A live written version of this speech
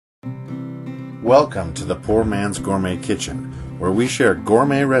Welcome to the Poor Man's Gourmet Kitchen, where we share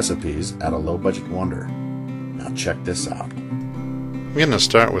gourmet recipes at a low-budget wonder. Now check this out. I'm going to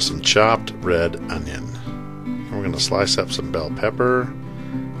start with some chopped red onion. We're going to slice up some bell pepper.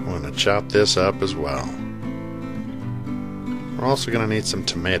 We're going to chop this up as well. We're also going to need some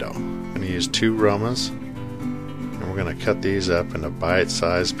tomato. I'm going to use 2 Romas, and we're going to cut these up into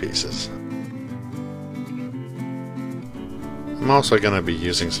bite-sized pieces. I'm also going to be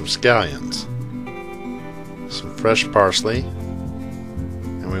using some scallions, some fresh parsley,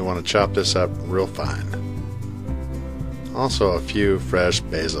 and we want to chop this up real fine. Also a few fresh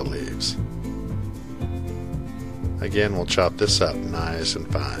basil leaves. Again, we'll chop this up nice and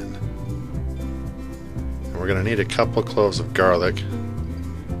fine. And we're going to need a couple cloves of garlic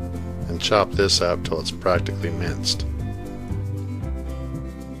and chop this up till it's practically minced.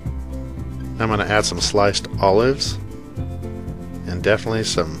 Now I'm going to add some sliced olives and definitely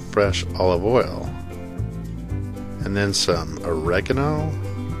some fresh olive oil, and then some oregano,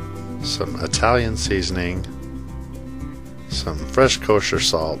 some Italian seasoning, some fresh kosher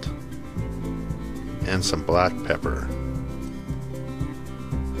salt, and some black pepper.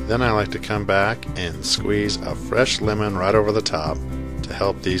 Then I like to come back and squeeze a fresh lemon right over the top to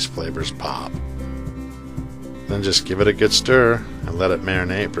help these flavors pop. Then just give it a good stir and let it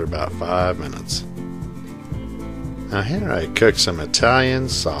marinate for about 5 minutes. Now here I cook some Italian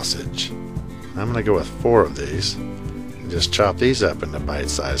sausage. I'm going to go with 4 of these and just chop these up into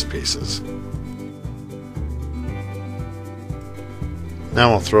bite-sized pieces.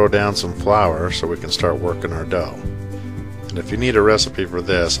 Now we'll throw down some flour so we can start working our dough. And if you need a recipe for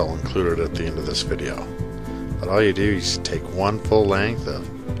this, I'll include it at the end of this video. But all you do is take 1 full length of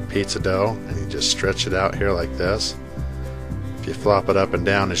pizza dough and you just stretch it out here like this. If you flop it up and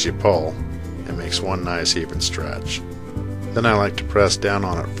down as you pull, it makes one nice even stretch. Then I like to press down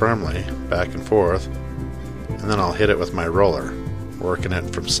on it firmly, back and forth, and then I'll hit it with my roller, working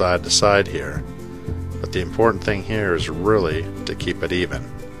it from side to side here. But the important thing here is really to keep it even.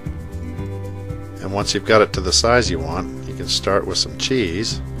 And once you've got it to the size you want, you can start with some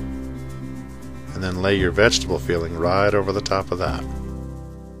cheese, and then lay your vegetable filling right over the top of that.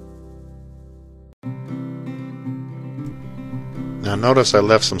 Now notice I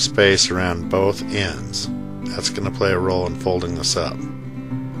left some space around both ends. That's going to play a role in folding this up.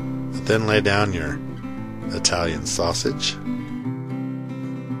 But then lay down your Italian sausage,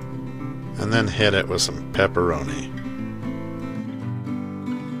 and then hit it with some pepperoni.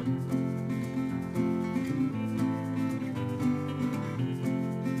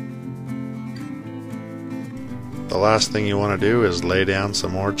 The last thing you want to do is lay down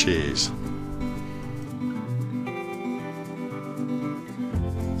some more cheese.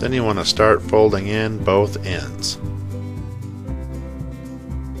 Then you want to start folding in both ends.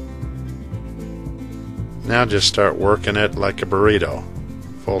 Now just start working it like a burrito,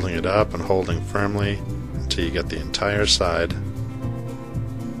 folding it up and holding firmly until you get the entire side,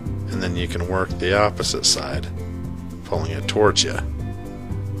 and then you can work the opposite side, pulling it towards you,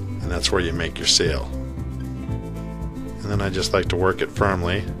 and that's where you make your seal. And then I just like to work it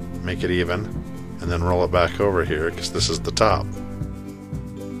firmly, make it even, and then roll it back over here because this is the top.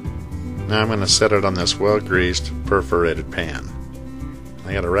 Now I'm going to set it on this well-greased, perforated pan.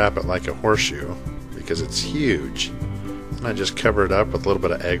 I got to wrap it like a horseshoe because it's huge. And I just cover it up with a little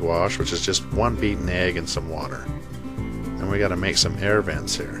bit of egg wash, which is just 1 beaten egg and some water. And we got to make some air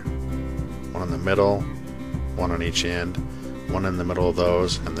vents here. 1 in the middle, 1 on each end, 1 in the middle of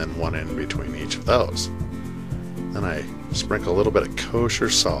those, and then 1 in between each of those. Then I sprinkle a little bit of kosher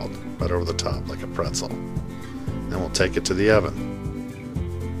salt right over the top like a pretzel. Then we'll take it to the oven.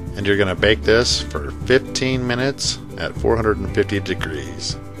 And you're going to bake this for 15 minutes at 450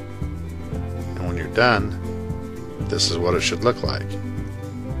 degrees. And when you're done, this is what it should look like.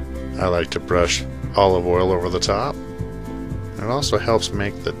 I like to brush olive oil over the top. And it also helps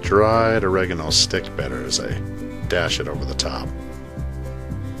make the dried oregano stick better as I dash it over the top.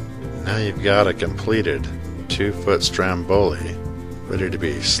 Now you've got a completed 2-foot Stromboli ready to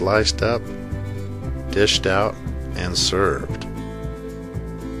be sliced up, dished out, and served.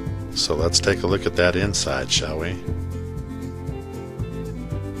 So let's take a look at that inside, shall we?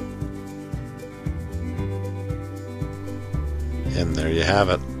 And there you have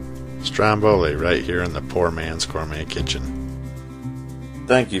it, Stromboli right here in the Poor Man's Gourmet Kitchen.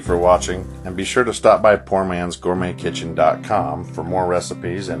 Thank you for watching, and be sure to stop by PoorMansGourmetKitchen.com for more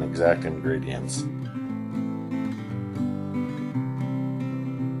recipes and exact ingredients.